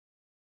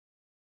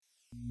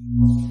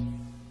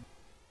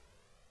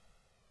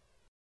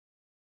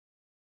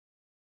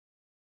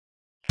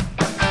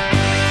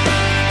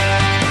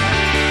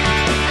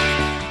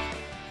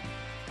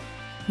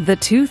The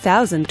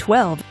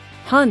 2012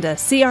 Honda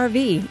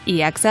CR-V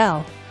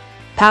EXL.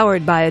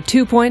 Powered by a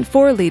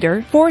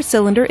 2.4-liter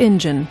four-cylinder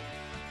engine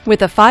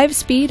with a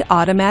 5-speed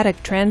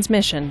automatic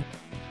transmission.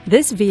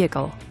 This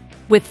vehicle,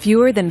 with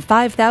fewer than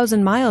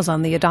 5,000 miles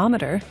on the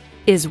odometer,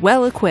 is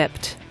well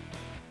equipped.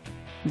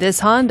 This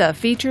Honda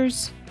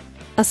features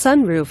a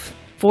sunroof,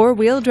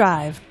 4-wheel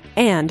drive,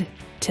 and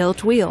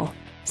tilt wheel.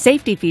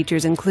 Safety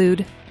features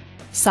include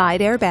side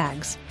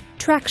airbags,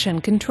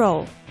 traction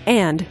control,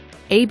 and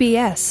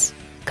ABS.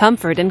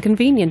 Comfort and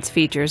convenience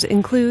features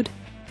include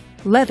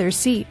leather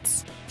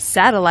seats,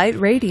 satellite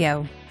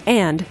radio,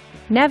 and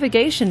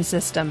navigation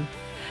system.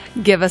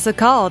 Give us a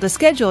call to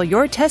schedule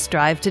your test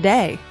drive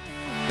today.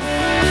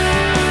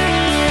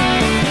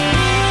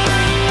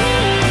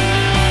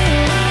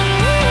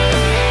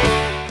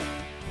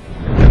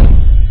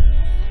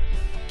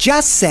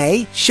 Just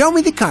say, "Show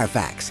me the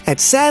Carfax"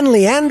 at San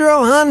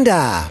Leandro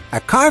Honda,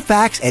 a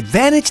Carfax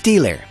Advantage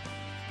dealer.